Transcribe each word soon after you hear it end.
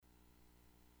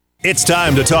It's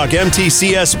time to talk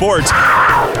MTCS sports.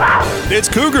 It's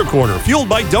Cougar Corner, fueled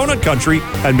by Donut Country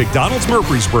and McDonald's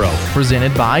Murfreesboro.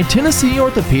 Presented by Tennessee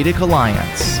Orthopedic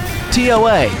Alliance.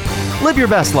 TOA. Live your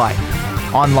best life.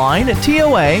 Online at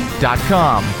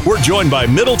TOA.com. We're joined by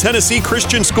Middle Tennessee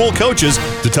Christian School coaches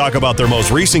to talk about their most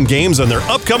recent games and their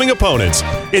upcoming opponents.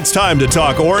 It's time to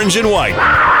talk orange and white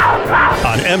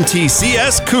on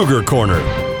MTCS Cougar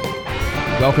Corner.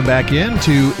 Welcome back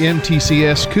into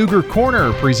MTCS Cougar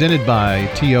Corner, presented by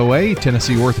TOA,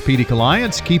 Tennessee Orthopedic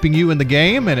Alliance, keeping you in the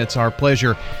game, and it's our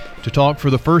pleasure to talk for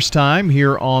the first time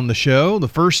here on the show, the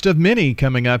first of many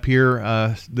coming up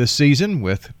here this season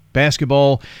with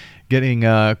basketball getting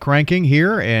cranking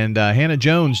here, and Hannah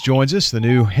Jones joins us, the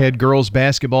new head girls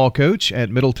basketball coach at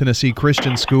Middle Tennessee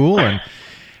Christian School. And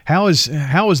how is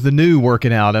the new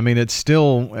working out? I mean,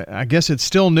 I guess it's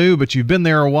still new, but you've been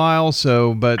there a while,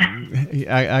 but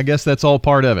I guess that's all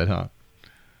part of it, huh?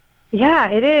 Yeah,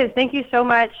 it is. Thank you so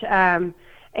much. And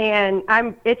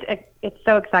it's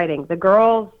so exciting. The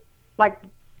girls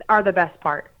are the best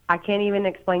part. I can't even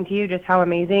explain to you just how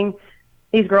amazing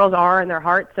these girls are in their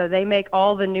hearts. So they make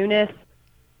all the newness.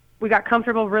 We got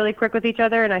comfortable really quick with each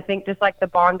other, and I think just the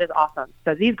bond is awesome.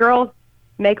 So these girls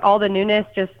make all the newness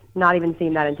just not even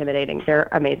seem that intimidating. They're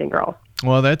amazing girls.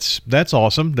 Well, that's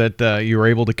awesome that you were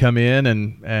able to come in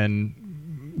and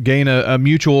gain a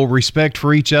mutual respect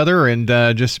for each other and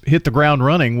just hit the ground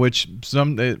running, which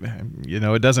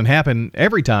it doesn't happen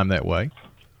every time that way.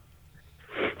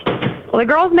 Well, the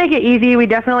girls make it easy. We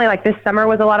definitely, this summer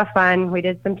was a lot of fun. We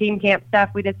did some team camp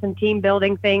stuff. We did some team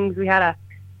building things. We had a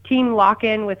team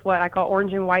lock-in with what I call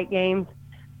orange and white games.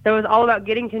 So it was all about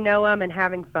getting to know them and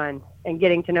having fun and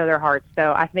getting to know their hearts.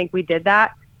 So I think we did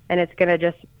that, and it's going to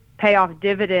just pay off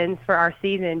dividends for our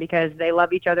season because they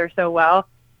love each other so well,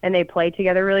 and they play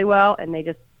together really well, and they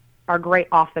just are great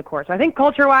off the court. So I think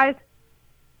culture-wise,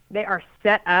 they are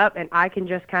set up, and I can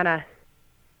just kind of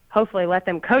hopefully let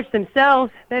them coach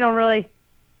themselves. They don't really –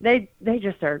 they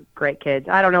just are great kids.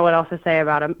 I don't know what else to say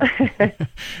about them.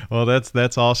 Well,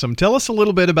 that's awesome. Tell us a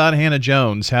little bit about Hannah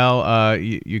Jones, how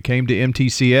you came to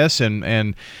MTCS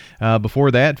and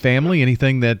before that, family,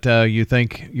 anything that you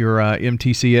think your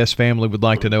MTCS family would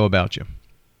like to know about you.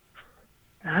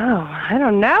 Oh, I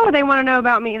don't know. They want to know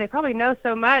about me. They probably know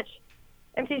so much.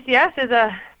 MTCS is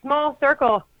a small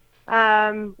circle. So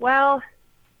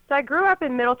I grew up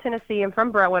in Middle Tennessee. I'm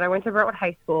from Brentwood. I went to Brentwood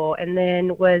High School and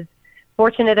then was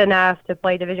fortunate enough to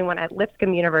play Division I at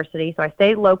Lipscomb University. So I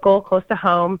stayed local, close to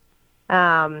home.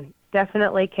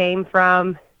 Definitely came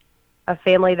from a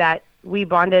family that we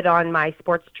bonded on my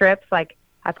sports trips. I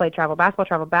played travel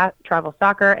basketball, travel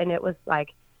soccer, and it was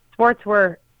sports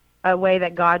were a way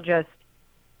that God just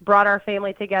brought our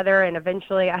family together. And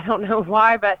eventually, I don't know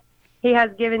why, but He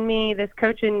has given me this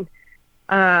coaching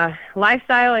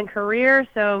lifestyle and career.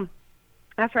 So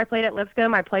after I played at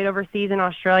Lipscomb, I played overseas in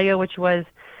Australia, which was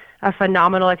a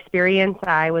phenomenal experience.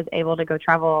 I was able to go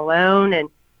travel alone and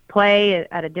play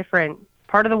at a different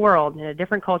part of the world in a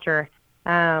different culture.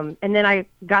 And then I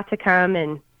got to come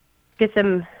and get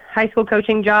some high school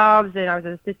coaching jobs, and I was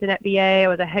an assistant at VA. I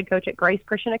was a head coach at Grace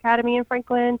Christian Academy in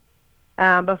Franklin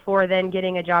before then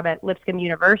getting a job at Lipscomb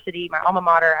University, my alma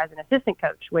mater, as an assistant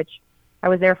coach, which I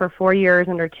was there for 4 years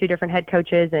under 2 different head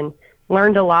coaches and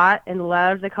learned a lot and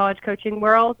loved the college coaching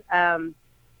world.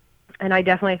 And I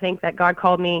definitely think that God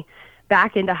called me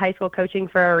back into high school coaching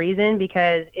for a reason,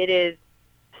 because it is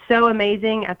so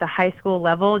amazing at the high school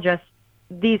level. Just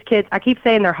these kids, I keep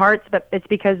saying their hearts, but it's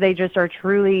because they just are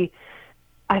truly,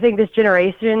 I think this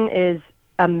generation is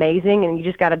amazing, and you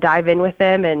just got to dive in with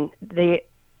them. And the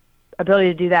ability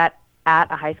to do that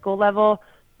at a high school level,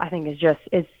 I think is just,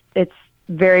 it's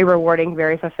very rewarding,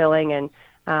 very fulfilling. And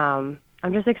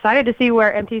I'm just excited to see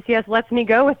where MTCS lets me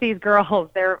go with these girls.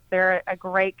 They're a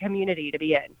great community to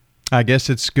be in. I guess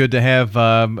it's good to have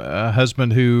a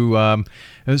husband who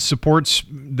supports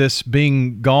this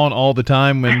being gone all the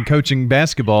time when coaching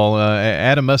basketball.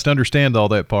 Adam must understand all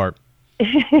that part.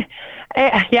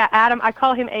 Yeah, Adam. I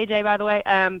call him AJ, by the way.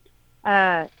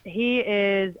 He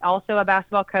is also a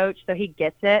basketball coach, so he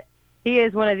gets it. He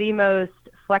is one of the most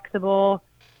flexible,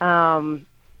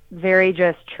 very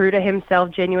just true to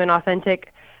himself, genuine,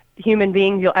 authentic human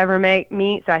beings you'll ever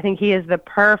meet. So I think he is the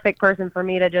perfect person for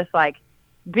me to just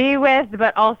be with,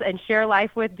 but also, and share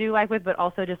life with, do life with, but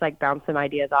also just bounce some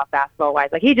ideas off basketball wise.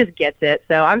 He just gets it.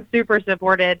 So I'm super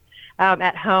supported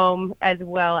at home as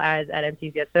well as at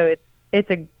MTCS. So it's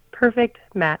a perfect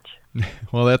match.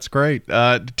 Well, that's great.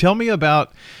 Tell me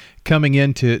about coming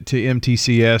into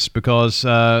MTCS, because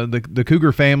the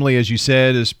Cougar family, as you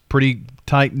said, is pretty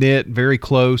tight-knit, very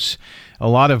close. a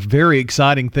lot of very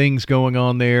exciting things going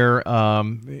on there.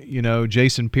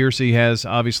 Jason Piercy has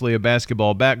obviously a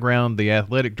basketball background, the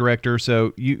athletic director.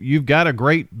 So you've got a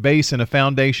great base and a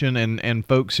foundation and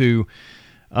folks who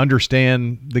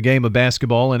understand the game of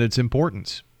basketball and its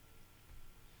importance.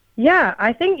 Yeah,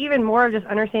 I think even more of just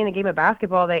understanding the game of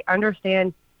basketball, they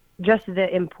understand just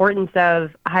the importance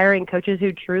of hiring coaches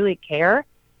who truly care,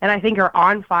 and I think are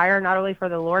on fire not only for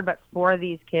the Lord but for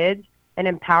these kids, and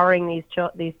empowering these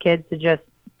kids to just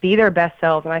be their best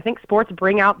selves. And I think sports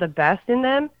bring out the best in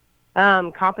them.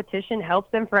 Competition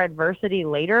helps them for adversity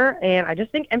later, and I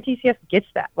just think MTCS gets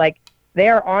that. Like, they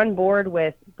are on board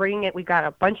with bringing it. We've got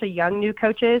a bunch of young new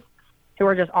coaches who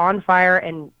are just on fire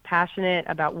and passionate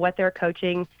about what they're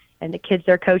coaching and the kids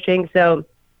they're coaching. So,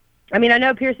 I mean, I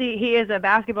know Piercy, he is a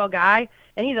basketball guy,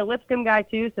 and he's a Lipscomb guy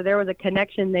too, so there was a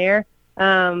connection there.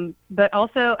 But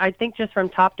also, I think just from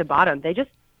top to bottom,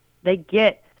 they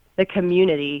get the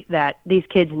community that these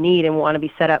kids need and want to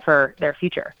be set up for their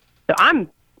future. So I'm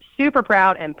super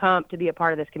proud and pumped to be a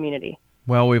part of this community.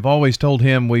 Well, we've always told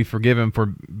him we forgive him for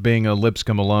being a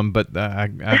Lipscomb alum, but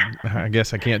I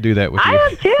guess I can't do that with you. I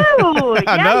am too.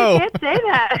 I know. You can't say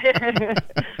that.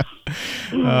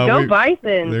 Go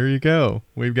Bison. There you go.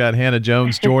 We've got Hannah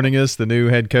Jones joining us, the new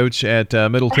head coach at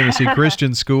Middle Tennessee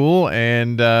Christian School,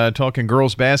 and talking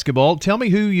girls basketball. Tell me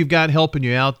who you've got helping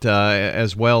you out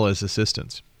as well as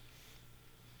assistants.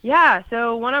 Yeah,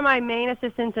 so one of my main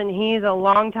assistants, and he's a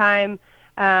long-time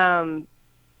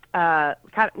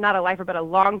not a lifer, but a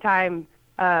long-time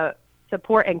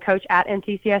support and coach at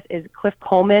MTCS, is Cliff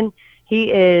Coleman.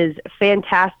 He is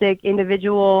fantastic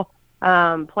individual,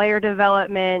 player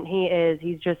development.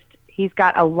 He's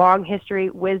got a long history,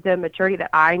 wisdom, maturity that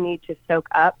I need to soak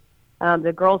up.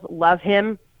 The girls love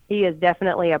him. He is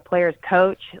definitely a player's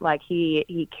coach. Like,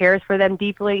 he cares for them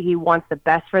deeply. He wants the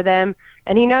best for them.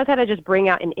 And he knows how to just bring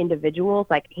out in individuals.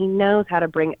 Like, he knows how to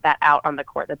bring that out on the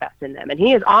court, the best in them. And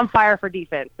he is on fire for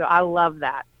defense. So I love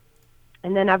that.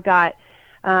 And then I've got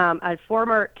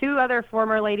two other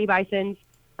former Lady Bisons,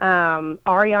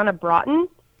 Ariana Broughton.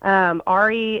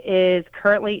 Ari is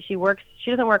currently, she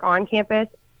doesn't work on campus.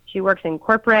 She works in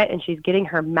corporate, and she's getting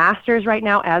her master's right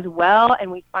now as well.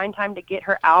 And we find time to get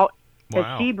her out.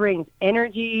 Because she brings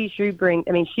energy.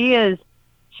 She is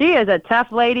a tough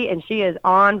lady, and she is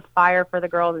on fire for the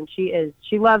girls, and she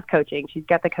loves coaching. She's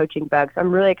got the coaching bug, so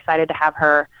I'm really excited to have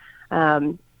her.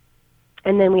 And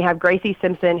then we have Gracie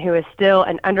Simpson, who is still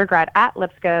an undergrad at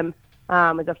Lipscomb, is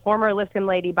a former Lipscomb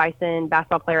Lady Bison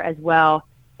basketball player as well.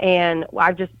 And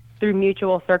I've just, through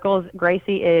mutual circles,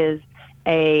 Gracie is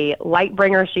a light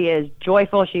bringer. She is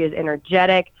joyful. She is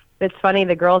energetic. It's funny,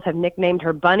 the girls have nicknamed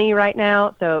her Bunny right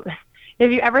now, so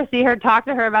if you ever see her, talk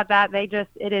to her about that.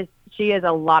 She is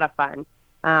a lot of fun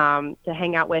to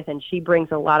hang out with, and she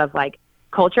brings a lot of like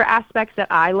culture aspects that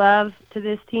I love to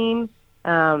this team,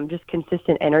 just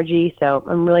consistent energy. So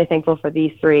I'm really thankful for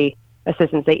these three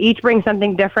assistants. They each bring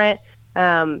something different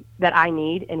that I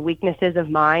need, and weaknesses of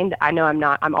mine. I know I'm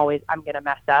going to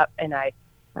mess up, and I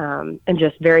am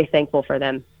just very thankful for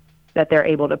them that they're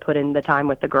able to put in the time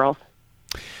with the girls.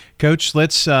 Coach,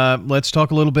 let's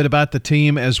talk a little bit about the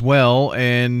team as well.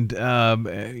 And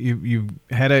you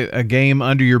had a game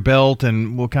under your belt,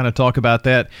 and we'll kind of talk about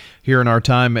that here in our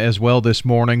time as well this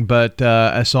morning. But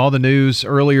I saw the news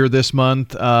earlier this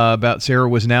month about Sarah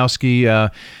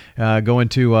Wisnowski going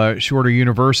to Shorter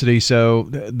University. So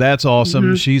that's awesome.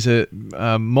 Mm-hmm. She's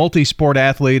a multi-sport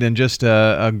athlete and just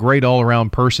a great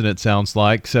all-around person, it sounds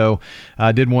like. So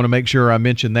I did want to make sure I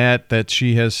mentioned that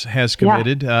she has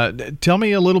committed. Yeah. Tell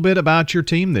me a little bit about your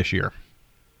team this year.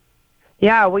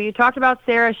 Yeah, well, you talked about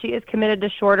Sarah. She is committed to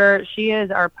Shorter. She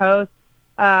is our post,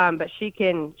 but she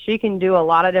can do a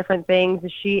lot of different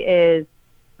things. She is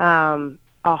a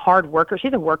hard worker.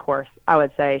 She's a workhorse, I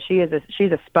would say. She's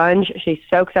a sponge. She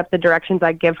soaks up the directions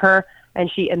I give her,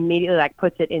 and she immediately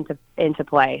puts it into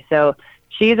play. So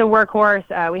she's a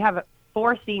workhorse. We have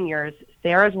 4 seniors.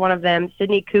 Sarah's one of them.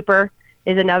 Sydney Cooper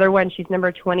is another one. She's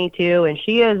number 22, and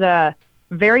she is a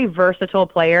very versatile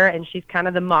player, and she's kind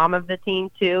of the mom of the team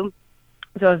too.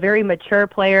 So a very mature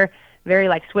player, very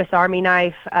like Swiss Army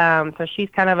knife. So she's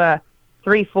kind of a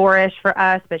 3-4-ish for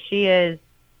us, but she's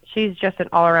just an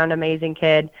all-around amazing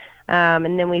kid.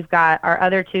 And then we've got our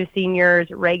other 2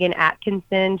 seniors, Reagan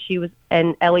Atkinson,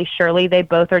 and Ellie Shirley. They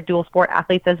both are dual sport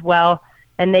athletes as well,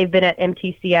 and they've been at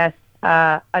MTCS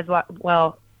as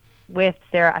well with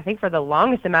Sarah, I think, for the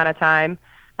longest amount of time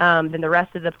than the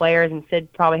rest of the players, and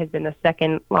Sid probably has been the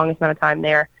second longest amount of time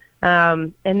there.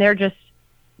 And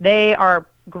they are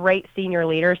great senior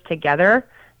leaders together.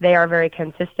 They are very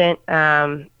consistent,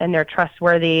 and they're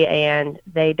trustworthy, and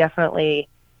they definitely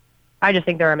I just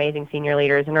think they're amazing senior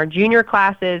leaders. And our junior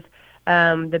classes,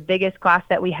 the biggest class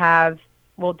that we have,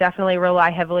 will definitely rely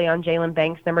heavily on Jalen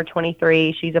Banks, number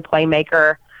 23. She's a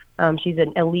playmaker. She's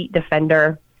an elite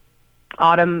defender.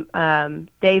 Autumn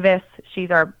Davis, she's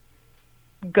our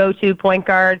go-to point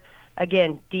guard.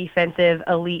 Again, defensive,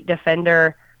 elite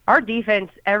defender. Our defense,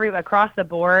 across the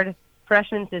board,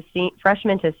 freshmen to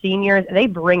seniors, they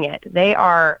bring it.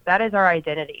 That is our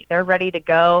identity. They're ready to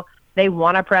go. They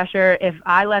want to pressure. If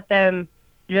I let them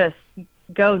just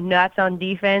go nuts on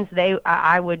defense,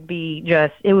 it would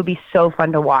be so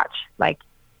fun to watch. Like,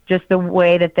 just the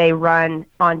way that they run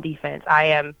on defense.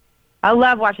 I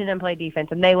love watching them play defense,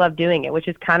 and they love doing it, which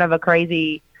is kind of a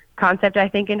crazy concept, I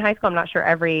think, in high school. I'm not sure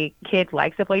every kid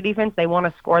likes to play defense. They want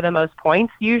to score the most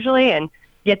points usually and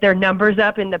get their numbers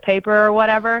up in the paper or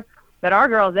whatever. But our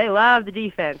girls, they love the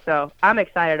defense, so I'm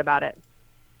excited about it.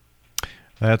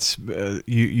 That's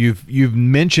you've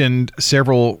mentioned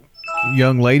several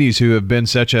young ladies who have been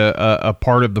such a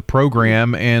part of the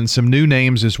program, and some new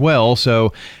names as well.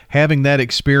 So having that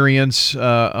experience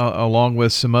along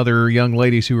with some other young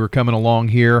ladies who are coming along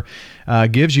here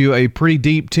gives you a pretty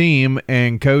deep team.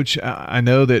 And Coach, I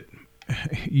know that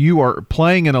you are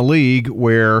playing in a league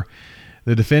where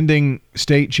the defending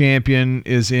state champion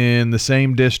is in the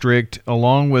same district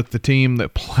along with the team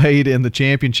that played in the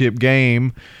championship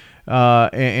game.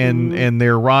 And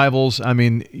their rivals. I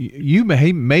mean, you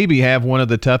maybe have one of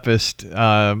the toughest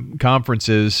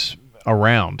conferences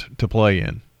around to play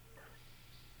in.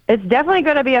 It's definitely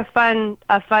going to be a fun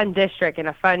district and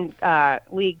a fun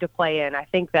league to play in. I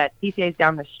think that PCA is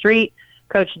down the street.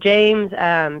 Coach James,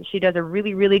 she does a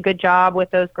really, really good job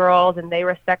with those girls, and they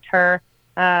respect her.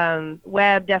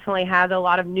 Webb definitely has a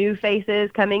lot of new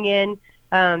faces coming in.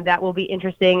 That will be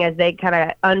interesting as they kind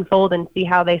of unfold and see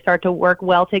how they start to work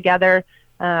well together.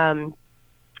 So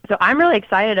I'm really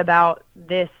excited about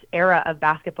this era of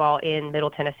basketball in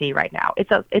Middle Tennessee right now.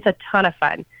 It's a ton of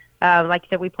fun. Like I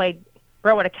said, we played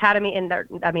Brentwood Academy, and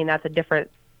that's a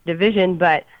different division,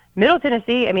 but Middle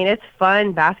Tennessee, it's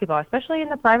fun basketball, especially in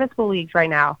the private school leagues right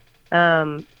now.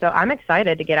 So I'm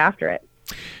excited to get after it.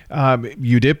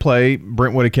 You did play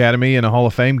Brentwood Academy in a Hall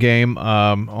of Fame game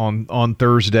on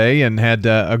Thursday and had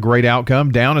a great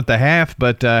outcome down at the half,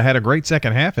 but had a great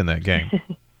second half in that game.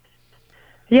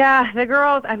 Yeah, the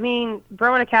girls,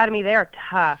 Brentwood Academy, they are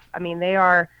tough. They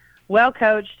are well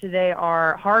coached. They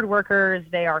are hard workers.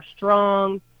 They are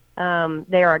strong.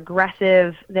 They are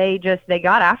aggressive. They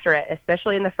got after it,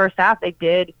 especially in the first half. They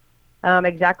did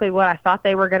exactly what I thought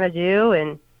they were going to do,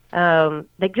 and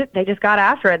they just got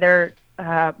after it. They're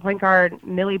point guard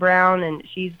Millie Brown, and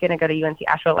she's going to go to UNC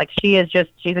Asheville.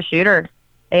 She's a shooter,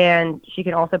 and she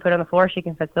can also put on the floor. She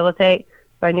can facilitate.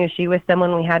 So I knew she was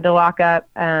someone we had to lock up.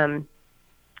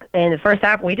 In the first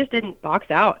half, we just didn't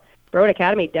box out. Brentwood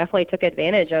Academy definitely took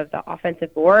advantage of the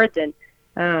offensive boards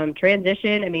and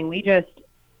transition.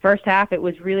 First half, it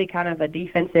was really kind of a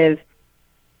defensive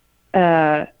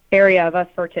area of us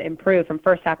to improve from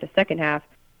first half to second half.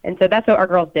 And so that's what our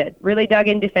girls did. Really dug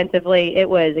in defensively. It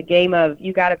was a game of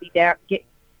you got to be down,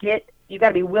 you got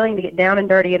to be willing to get down and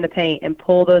dirty in the paint and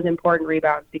pull those important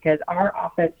rebounds, because our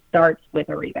offense starts with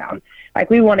a rebound.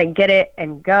 We want to get it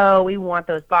and go. We want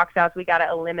those box outs. We got to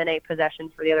eliminate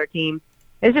possessions for the other team.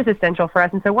 It's just essential for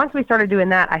us. And so once we started doing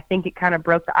that, I think it kind of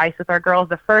broke the ice with our girls.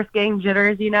 The first game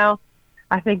jitters,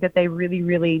 I think that they really,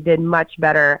 really did much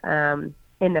better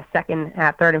in the second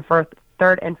half, third and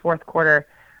fourth quarter.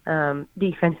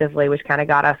 Defensively, which kind of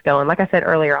got us going. Like I said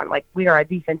earlier on, we are a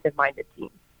defensive-minded team.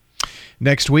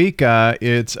 Next week,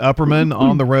 it's Upperman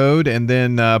on the road, and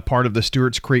then part of the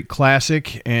Stewart's Creek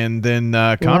Classic, and then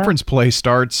conference play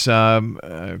starts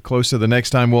close to the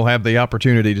next time we'll have the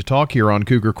opportunity to talk here on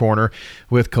Cougar Corner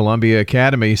with Columbia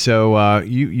Academy. So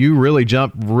you really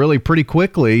jumped pretty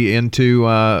quickly into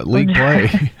league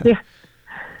play. Yeah.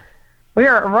 We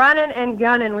are running and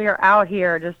gunning. We are out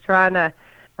here just trying to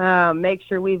make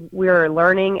sure we're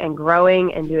learning and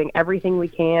growing and doing everything we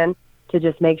can to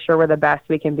just make sure we're the best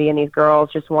we can be. And these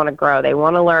girls just want to grow. They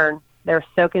want to learn. They're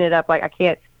soaking it up. I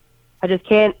just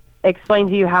can't explain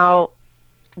to you how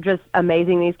just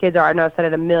amazing these kids are. I know I've said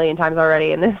it a million times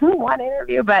already in this one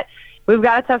interview, but we've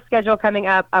got a tough schedule coming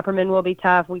up. Upperman will be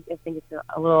tough. I think it's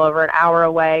a little over an hour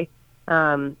away.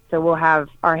 So we'll have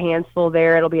our hands full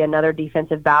there. It'll be another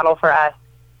defensive battle for us.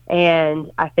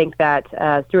 And I think that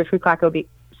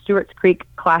Stewart's Creek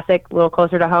Classic, a little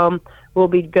closer to home, will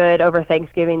be good over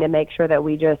Thanksgiving to make sure that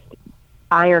we just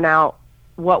iron out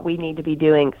what we need to be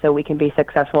doing so we can be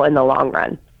successful in the long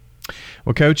run.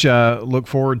 Well, Coach, look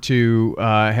forward to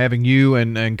having you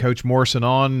and Coach Morrison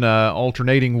on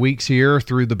alternating weeks here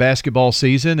through the basketball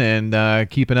season, and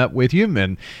keeping up with you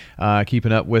and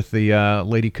keeping up with the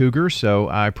Lady Cougars. So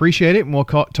I appreciate it, and we'll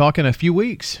talk in a few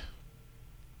weeks.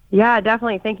 Yeah,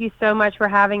 definitely. Thank you so much for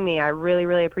having me. I really,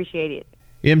 really appreciate it.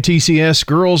 MTCS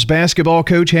girls basketball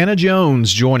coach Hannah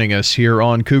Jones joining us here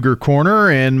on Cougar Corner.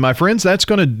 And my friends, that's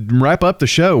going to wrap up the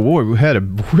show. Boy, we had a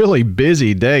really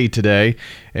busy day today.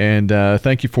 And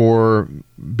thank you for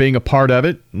being a part of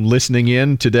it, listening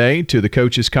in today to the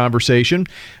coaches' conversation.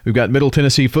 We've got Middle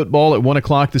Tennessee football at 1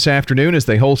 o'clock this afternoon as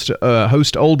they host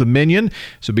Old Dominion.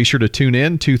 So be sure to tune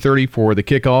in, 2:30 for the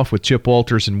kickoff with Chip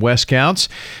Walters and Wes Counts.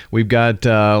 We've got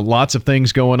lots of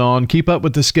things going on. Keep up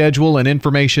with the schedule and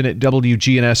information at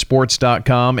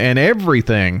WGNSSports.com, and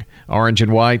everything Orange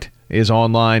and White is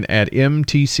online at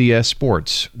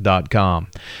mtcsports.com.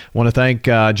 Want to thank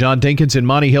John Dinkins and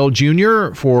Monty Hill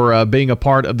Jr. for being a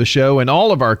part of the show, and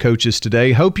all of our coaches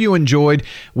today. Hope you enjoyed.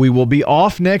 We will be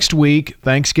off next week,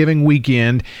 Thanksgiving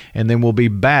weekend, and then we'll be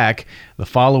back the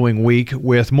following week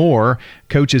with more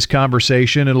coaches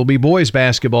conversation. It'll be boys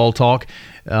basketball talk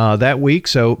that week,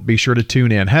 so be sure to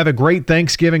tune in. Have a great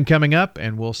Thanksgiving coming up,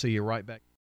 and we'll see you right back.